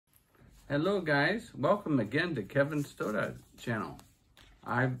Hello guys, welcome again to Kevin Stoda channel.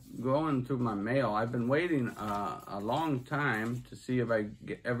 I'm going through my mail. I've been waiting a long time to see if I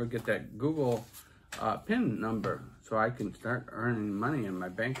ever get that Google PIN number so I can start earning money in my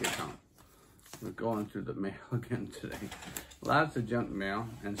bank account. We're going through the mail again today. Lots of junk mail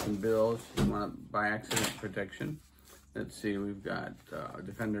and some bills. You want to buy accident protection. Let's see, we've got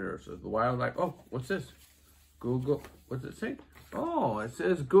Defenders of the Wildlife. Oh, what's this? Google, what's it say? Oh, it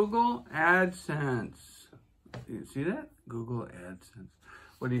says Google AdSense. You see that? Google AdSense.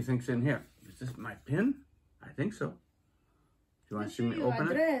 What do you think's in here? Is this my PIN? I think so. Do you want to see me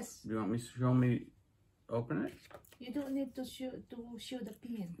open it? Do you want me to show me open it? You don't need to show the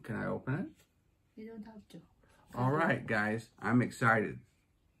PIN. Can I open it? You don't have to. All right, guys. I'm excited.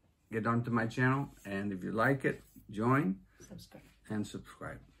 Get onto my channel, and if you like it, join. Subscribe. And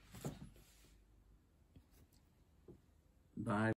subscribe. Bye.